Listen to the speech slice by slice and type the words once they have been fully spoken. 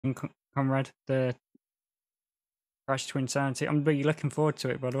Comrade, the Crash Twin Sanity. I'm really looking forward to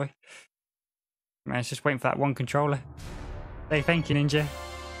it, by the way. Man, it's just waiting for that one controller. Say thank you, Ninja.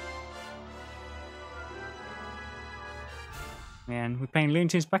 Man, we're playing Looney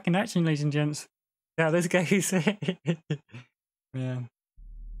Tunes back in action, ladies and gents. Yeah, this goes. Man.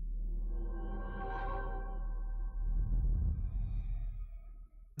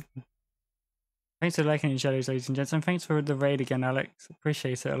 Thanks for liking the shadows, ladies and gents, and thanks for the raid again, Alex.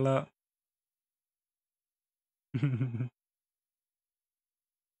 Appreciate it a lot.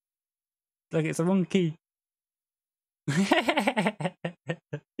 Look, it's a wrong key.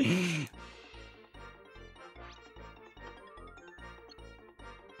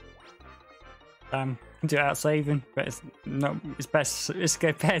 Can do it out saving, but it's not. It's best. It's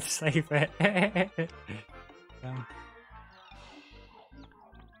good. Best to save it.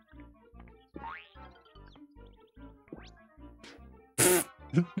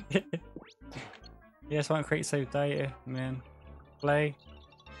 Yes, I want to create save data, man. Play,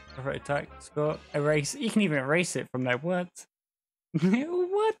 cover attack, score, erase. You can even erase it from there. What?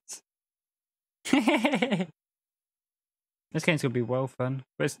 What? This game's gonna be well fun,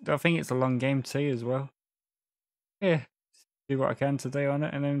 but I think it's a long game too as well. Yeah, do what I can today on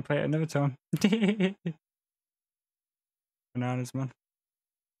it, and then play it another time. Bananas, man.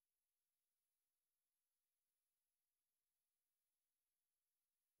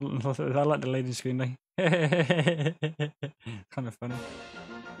 I like the lady screen though. Kind of funny.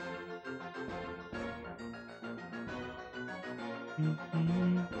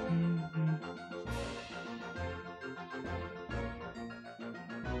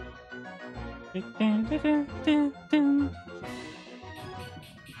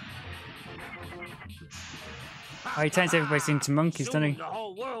 Oh, he turns everybody into monkeys, doesn't he? The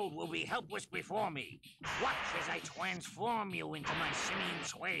whole world will be helpless before me. Watch as I transform you into my simian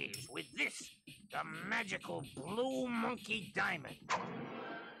slaves with this, the magical blue monkey diamond.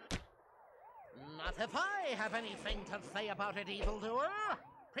 Not if I have anything to say about it, evildoer.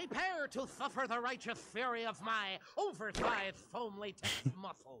 Prepare to suffer the righteous fury of my oversized foam latex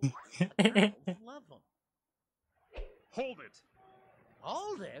muscles. The girls love them. Hold it.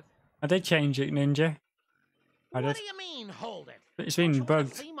 Hold it? I did change it, Ninja. What do you mean, hold it? It's been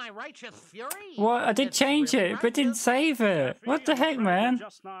bugged. See my righteous fury? What? I did change it, but didn't save it. What the heck, man?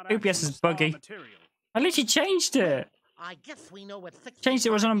 OBS is buggy. I literally changed it. I guess we know what changed it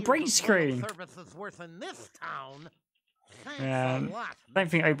was on break screen. Services worth in this town. Yeah, I don't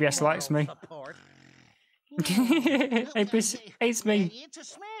think OBS likes me. OBS hates me. It's a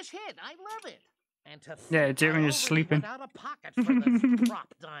smash hit. I love it. And to yeah, do it when you're sleeping. Out of pocket for this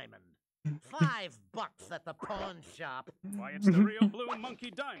drop diamond. $5 at the pawn shop. Why, it's the real blue monkey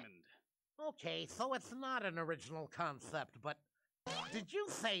diamond. Okay, so it's not an original concept, but did you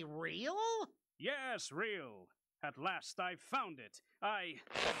say real? Yes, real. At last I found it. The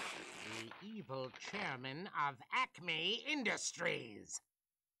evil chairman of Acme Industries.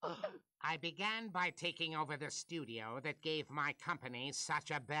 I began by taking over the studio that gave my company such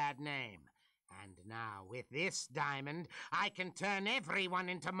a bad name. And now, with this diamond, I can turn everyone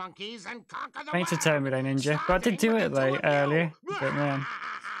into monkeys and conquer the world. Thanks for telling me that, Ninja. But I did do it though earlier. But man,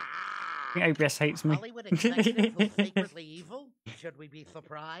 I think OBS hates me. Hollywood executive who's secretly evil? Should we be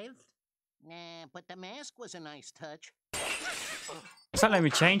surprised? Nah, but the mask was a nice touch. It's not letting me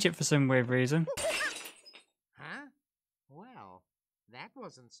change it for some weird reason. Huh? Well, that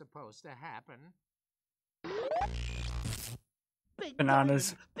wasn't supposed to happen. Big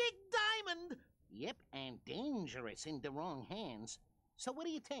Bananas. Diamond, big diamond! Yep, and dangerous in the wrong hands. So what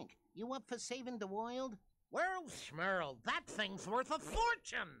do you think? You up for saving the world? Well, Schmerl, that thing's worth a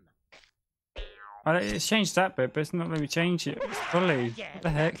fortune! It's changed that bit, but it's not letting me change it. It's fully. What the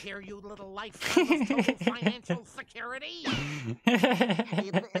heck? Here, you little life of total financial security.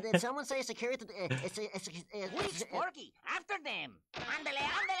 Did someone say security? Wait, Sparky, after them. Andale,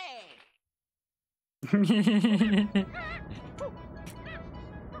 andale.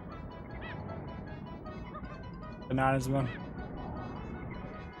 Bananas, man.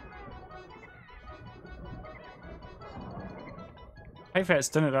 Hopefully it's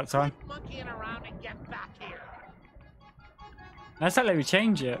done at that time. Quit monkeying around and get back here. That's not letting me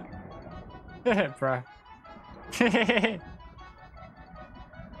change it. Bruh.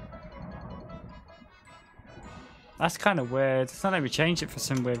 That's kind of weird. It's not letting me change it for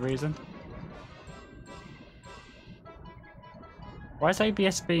some weird reason. Why is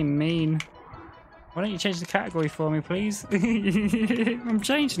OBS being mean? Why don't you change the category for me, please? I'm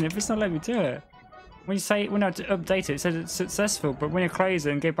changing it, but it's not letting me do it. When you say, when I update it, it says it's successful, but when you close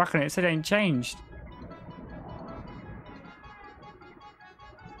it and go back on it, it said it ain't changed.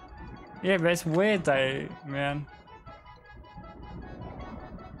 Yeah, but it's weird though, man.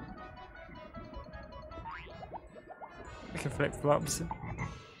 Look at flip flops.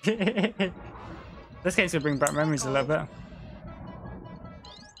 This game's gonna bring back memories a little bit.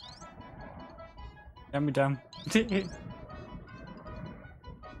 Let me down. They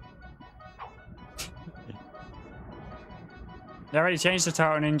already changed the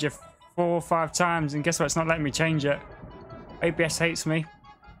Turtle Ninja 4 or 5 times, and guess what? It's not letting me change it. ABS hates me.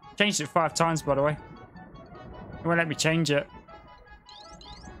 Changed it 5 times, by the way. It won't let me change it.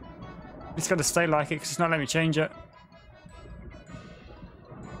 It's got to stay like it because it's not letting me change it.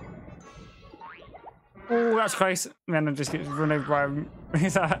 Oh, that's close. Man, I just get run over by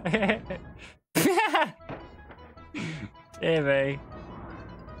is that? Dear me.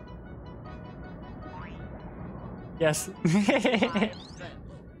 Yes.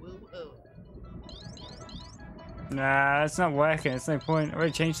 Nah, it's not working. It's no point. I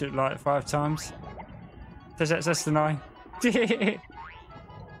already changed it like 5 times. That's the 9.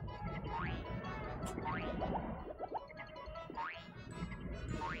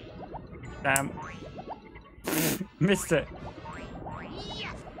 Damn. Missed it.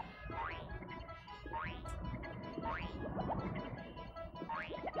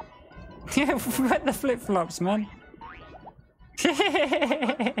 Yeah, what the flip flops, man? Up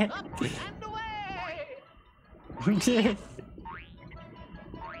and away!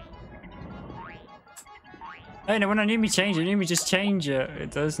 Oh no, when I knew me change it, me just change it.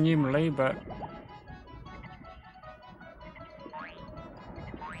 It does numerally, but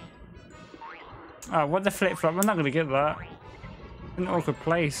oh, what the flip flop? I'm not gonna get that. An awkward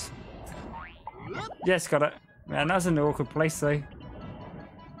place. Yes, got it. Man, that's an awkward place though.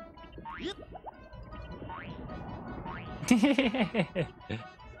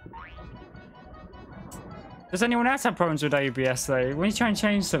 Does anyone else have problems with ABS though? When you try and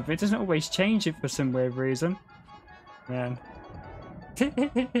change something, it doesn't always change it for some weird reason. Man. Damn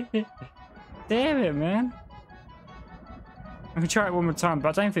it, man. I can try it one more time, but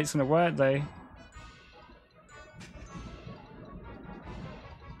I don't think it's gonna work though.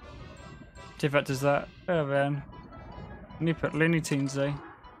 See if that does that. Oh man. Let me put Looney Tunes though.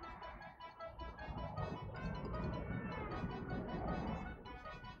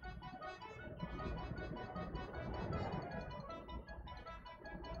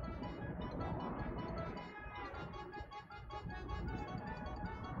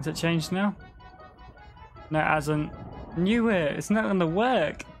 Has it changed now? No, it hasn't. Knew it. It's not gonna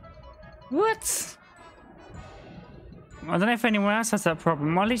work. What? I don't know if anyone else has that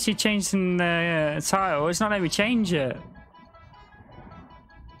problem. I literally changed the title. It's not letting me change it.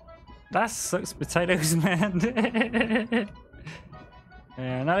 That sucks potatoes, man.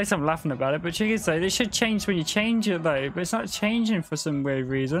 Yeah, at least I'm laughing about it. But you could say they should change when you change it though. But it's not changing for some weird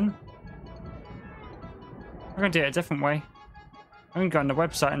reason. I'm gonna do it a different way. I'm gonna go on the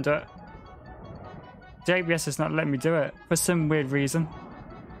website and do it. The ABS is not letting me do it for some weird reason.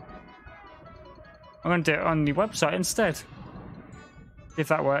 I'm gonna do it on the website instead. See if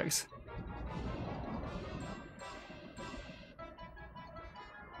that works.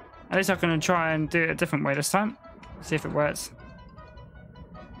 At least I'm gonna try and do it a different way this time. See if it works.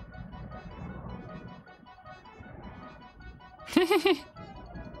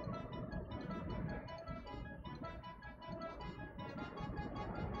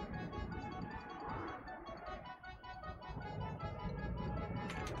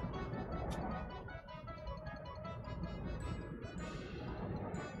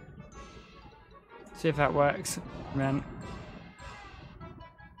 See if that works, man.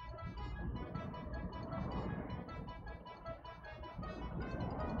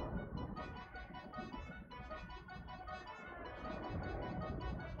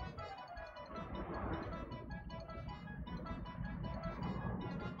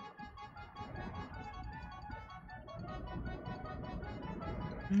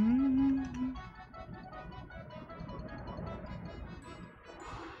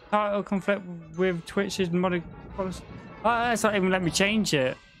 Title conflict with Twitch's modded policy. Oh, it's not even let me change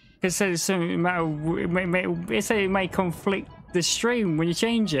it. It says it said it may conflict the stream when you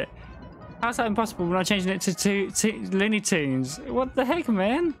change it. How's that impossible when I'm changing it to Looney Tunes? What the heck,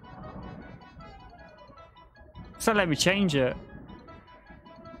 man? It's not let me change it.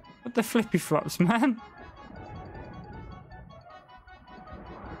 What the flippy flops, man?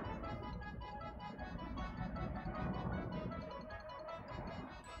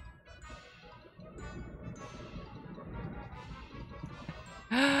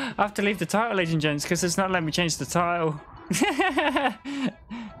 I have to leave the title, ladies and gents, because it's not letting me change the title.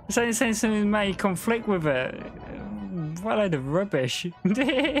 It's only saying something may conflict with it. What a load of rubbish.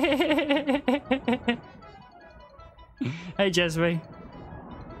 Hey, Jesby.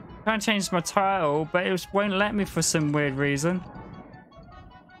 Trying to change my title, but it won't let me for some weird reason.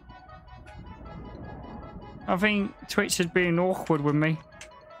 I think Twitch is being awkward with me.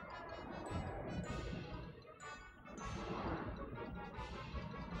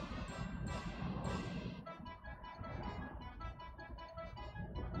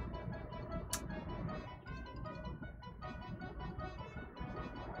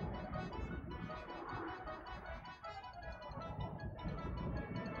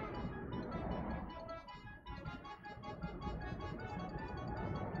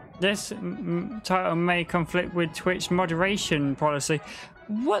 This title may conflict with Twitch moderation policy.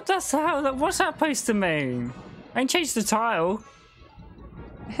 What does that? What's that supposed to mean? I ain't changed the title.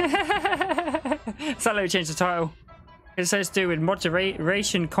 So let me change the title. It says to do with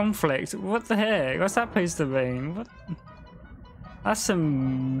moderation conflict. What the heck? What's that supposed to mean? What? That's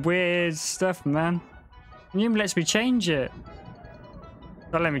some weird stuff, man. You even lets me change it.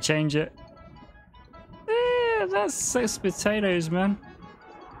 Don't let me change it. Yeah, that's 6 potatoes, man.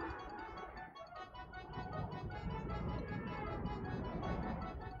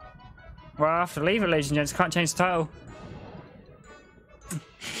 Well, I have to leave it, ladies and gents. Can't change the title.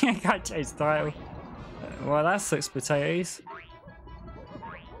 I can't change the title. Well, that's 6 potatoes.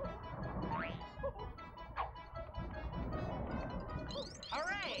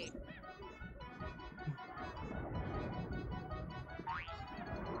 Hooray!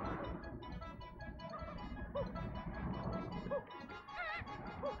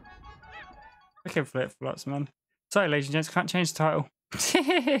 Freaking flip-flops, man. Sorry, ladies and gents. Can't change the title.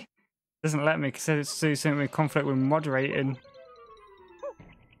 Doesn't let me because it's do something with conflict with moderating.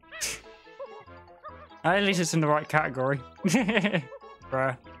 At least it's in the right category.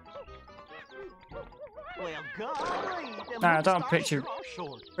 Bruh. Well, golly, Nah, don't picture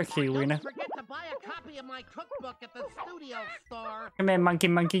Ricky Wiener. Don't forget to buy a copy of my cookbook at the studio store. Come here, monkey.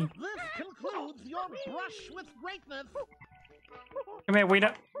 This concludes your brush with greatness. Come here,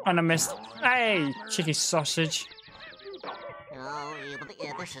 Wiener. And I missed. Hey, cheeky sausage. Oh, yeah, but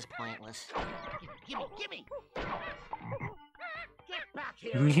this is pointless. Gimme! Get back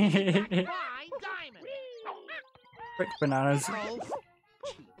here! Buy diamond! Quick bananas.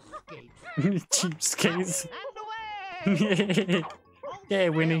 Cheapskates. Cheapskates. And away! Yeah,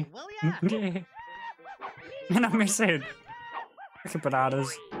 Winnie. Will ya? Yeah. And I'm missing. Quick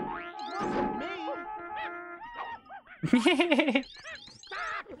bananas. Wasn't me.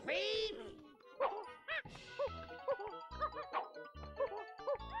 Stop, thief!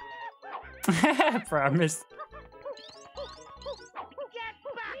 Bro, I missed. Get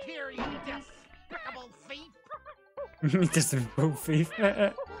back here, you despicable thief! Just a bull thief.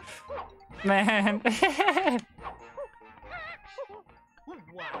 Man.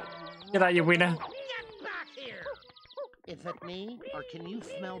 Wow. Get out, you winner. Get back here! Is it me, or can you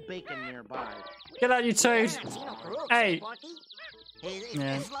smell bacon nearby? Get out, you toad. Hey.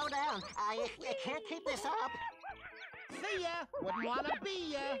 Yeah. Slow down. I can't keep this up. See ya! Wouldn't wanna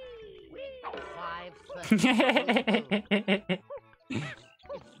be ya! 5 seconds.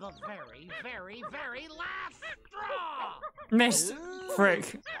 It's the very last straw! Miss. Ooh,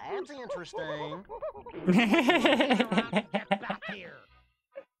 Frick. That's interesting. Get back here!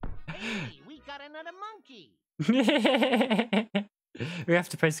 Hey, we got another monkey! We have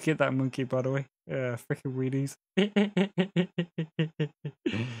to pay to get that monkey, by the way. Yeah, freaking weenies.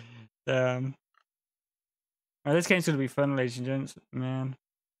 Oh, this game's gonna be fun, ladies and gents. Man,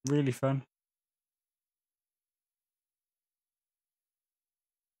 really fun.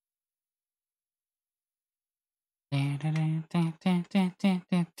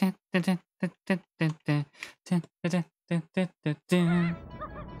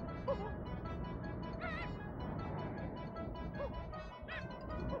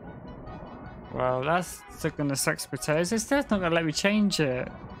 Well, that's still gonna suck potatoes. It's still not gonna let me change it.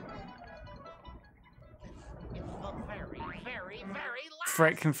 It's the very last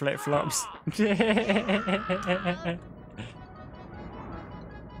Frickin' flip flops.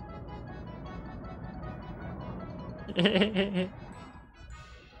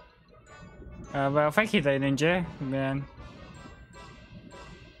 Well, thank you, though, Ninja. Man.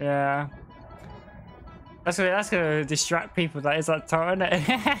 Yeah. That's gonna distract people. That is that time, isn't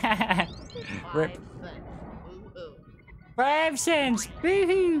it? Rip. 5 cents.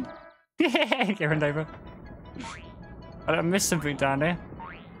 Woohoo! Get run over. I missed something down there.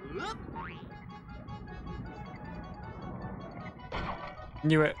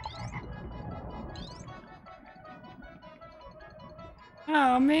 Knew it.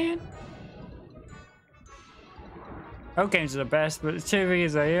 Oh man. Old games are the best, but the TV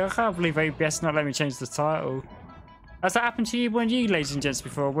is I can't believe ABS not letting me change the title. Has that happened to you when you, ladies and gents,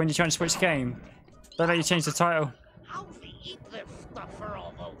 before when you're trying to switch game? Don't let you change the title. How's he eat this stuff for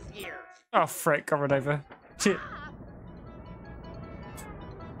all those years? Oh frick, got run over.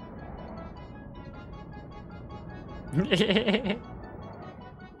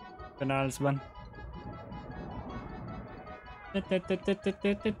 Bananas, man.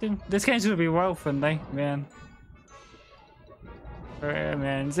 This game's gonna be well fun, though, man. Yeah,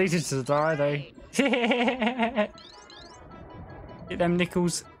 man, it's easy to die, though. Get them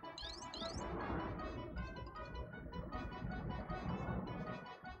nickels.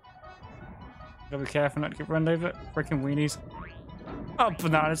 Gotta be careful not to get run over. Freaking weenies. Oh,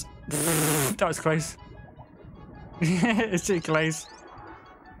 bananas. That was close. It's too close.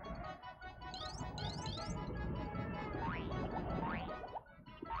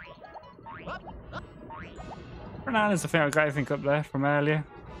 Bananas, I think I got everything up there from earlier.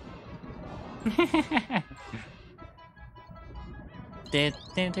 Get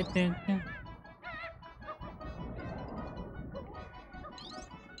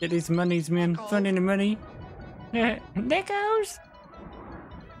these monies, man. Finding the money. Nickels!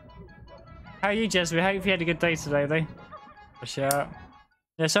 How are you, Jasmine? Hope you had a good day today, though. For sure.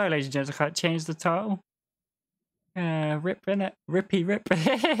 Yeah, sorry, ladies and gents, I can't change the title. Rip, innit? Rippy rip.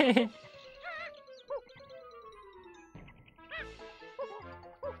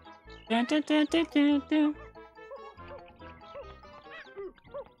 Dun, dun, dun, dun, dun, dun.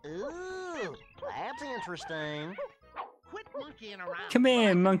 Ooh, that's interesting. Quit monkeying around. Come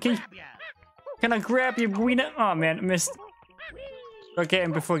here, monkey. Grab ya. Can I grab your wiener? Oh, man, I missed. Gotta get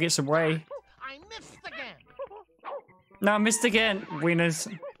him before he gets away. I missed again. No, I missed again. Wieners.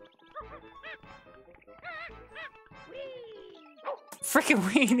 Freaking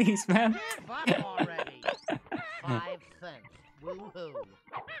weenies, man. Give up already. 5 cents. Woohoo.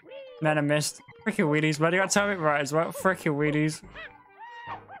 Man, I missed. Freaking weenies, man. You gotta tell it right as well. Freaking weenies.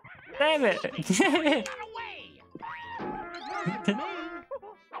 Damn it. Get away.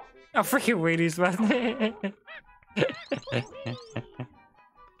 Oh, freaking weenies, man.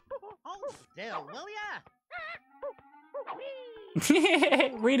 Hold still, will ya?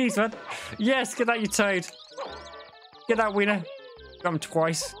 Weenies, man. Yes, get that, you toad. Get that wiener. Got him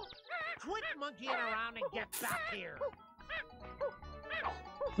twice. Quit monkeying around and get back here.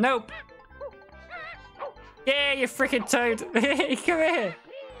 Nope. Yeah, you freaking toad. Come here.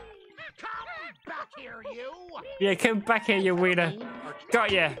 Come back here, you. Yeah, come back here, you wiener.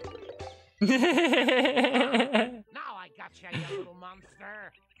 Got ya. Now I got you, you little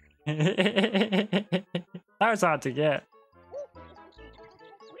monster. That was hard to get.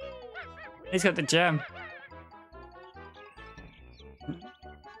 He's got the gem.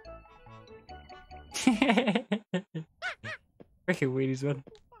 Freaking weenies, man.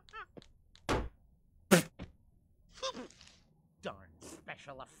 Darn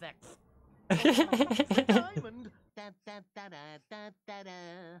special effects. Diamond.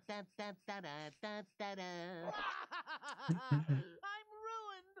 I'm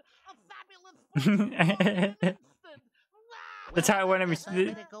ruined. A fabulous The title won't let me.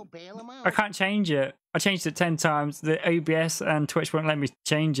 Go bail him out. I can't change it. I changed it 10 times. The OBS and Twitch won't let me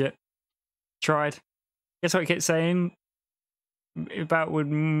change it. Tried. Guess what it kept saying about with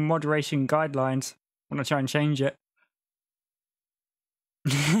moderation guidelines when I try and change it.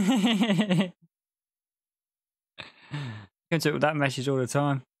 Go to it with that message all the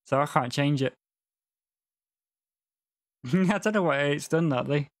time, so I can't change it. I don't know why it's done that,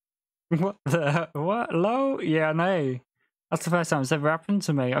 though. What the? What? Low? Yeah, I know. That's the first time it's ever happened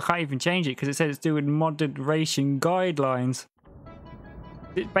to me. I can't even change it because it says it's doing moderation guidelines.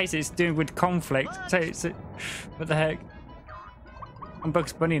 Basically, it's doing with conflict. So it's what the heck? I'm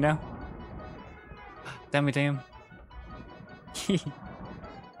Bugs Bunny now. Damn it, damn.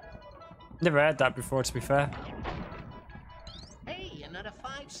 Never heard that before, to be fair. Hey, another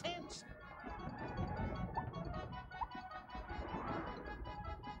 5 cents.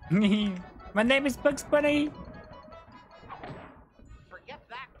 My name is Bugs Bunny. Forget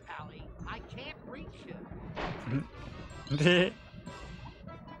that, Pally. I can't reach you.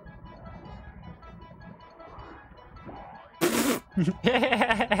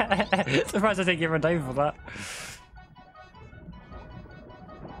 Surprised I didn't get run over for that.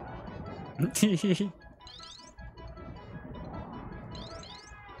 I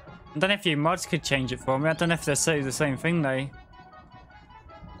don't know if you mods could change it for me. I don't know if they say the same thing though.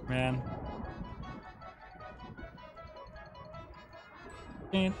 Man.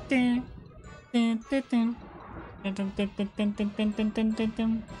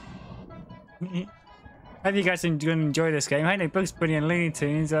 Hope you guys are gonna enjoy this game. Hey, they Bugs Bunny and Looney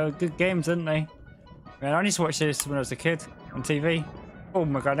Tunes are good games, aren't they? Man, I used to watch this when I was a kid on TV. Oh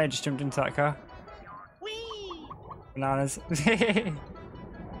my god, they just jumped into that car. Whee! Bananas. Hey,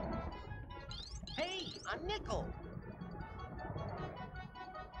 a nickel.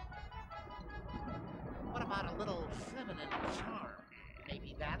 What about a little feminine charm?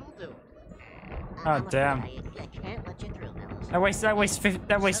 Maybe that'll do it. Oh damn. I can't let you through, Mills. That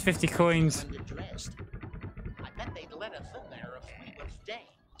wastes 50 coins. When you're dressed. I bet they'd let us in there if we was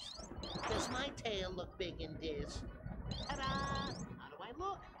dames. Does my tail look big in this? Ta-da! How do I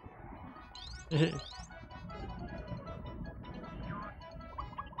look?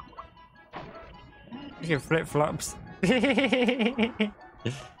 You flip flops.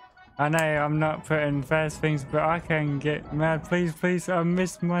 I know I'm not putting first things, but I can get mad. Please, please, I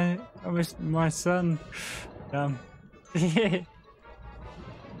missed my son.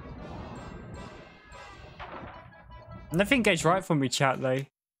 Nothing goes right for me, chat. Though, it's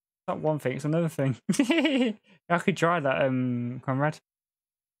not one thing; it's another thing. I could try that, Conrad.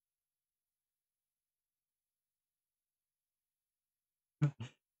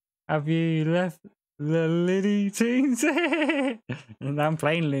 Have you left the Looney Tunes? And I'm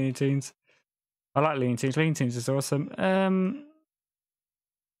playing Looney Tunes. I like Looney Tunes. Looney Tunes is awesome. Yeah.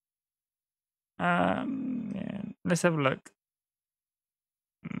 Let's have a look.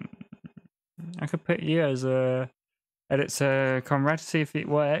 I could put you as a editor, Conrad, to see if it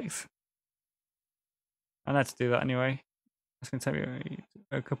works. I know to do that anyway. It's gonna take me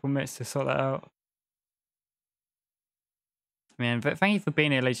a couple minutes to sort that out. Man, but thank you for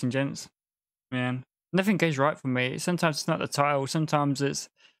being here, ladies and gents. Man, nothing goes right for me. Sometimes it's not the title. Sometimes it's,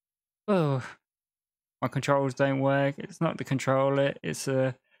 oh, my controls don't work. It's not the controller. It's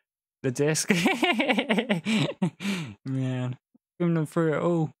the disc. Man, going them through it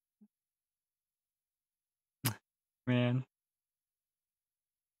all. Man.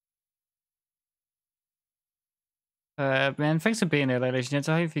 Man, thanks for being here, ladies and gents.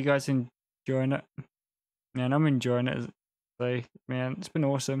 I hope you guys enjoying it. Man, I'm enjoying it. So, man, it's been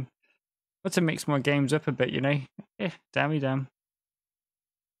awesome. Got to mix my games up a bit, you know. Yeah, damn.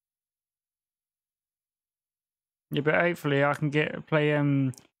 Yeah, but hopefully I can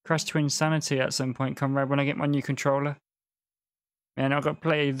play Crash Twin Sanity at some point, Conrad, when I get my new controller. Man, I've got to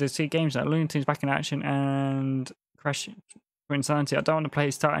play the two games now, Looney Tunes Back in Action and Crash Twin Sanity. I don't want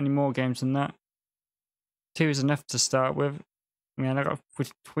to start any more games than that. 2 is enough to start with. Man, I got to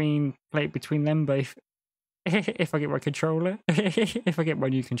play it between them both. If I get my controller. If I get my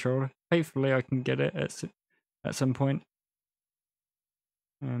new controller. Hopefully I can get it at some point.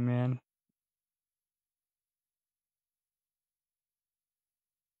 Oh man.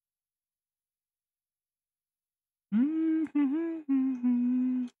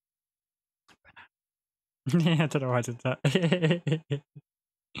 Yeah, I don't know why I did that.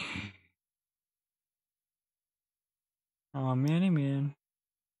 Oh man.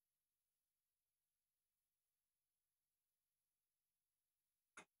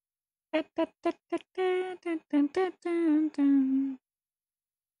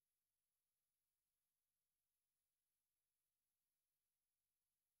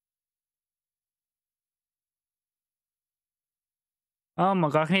 Oh my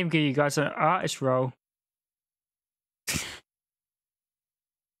god, I can even give you guys an artist role.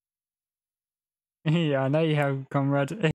 Yeah, I know you have, Comrade.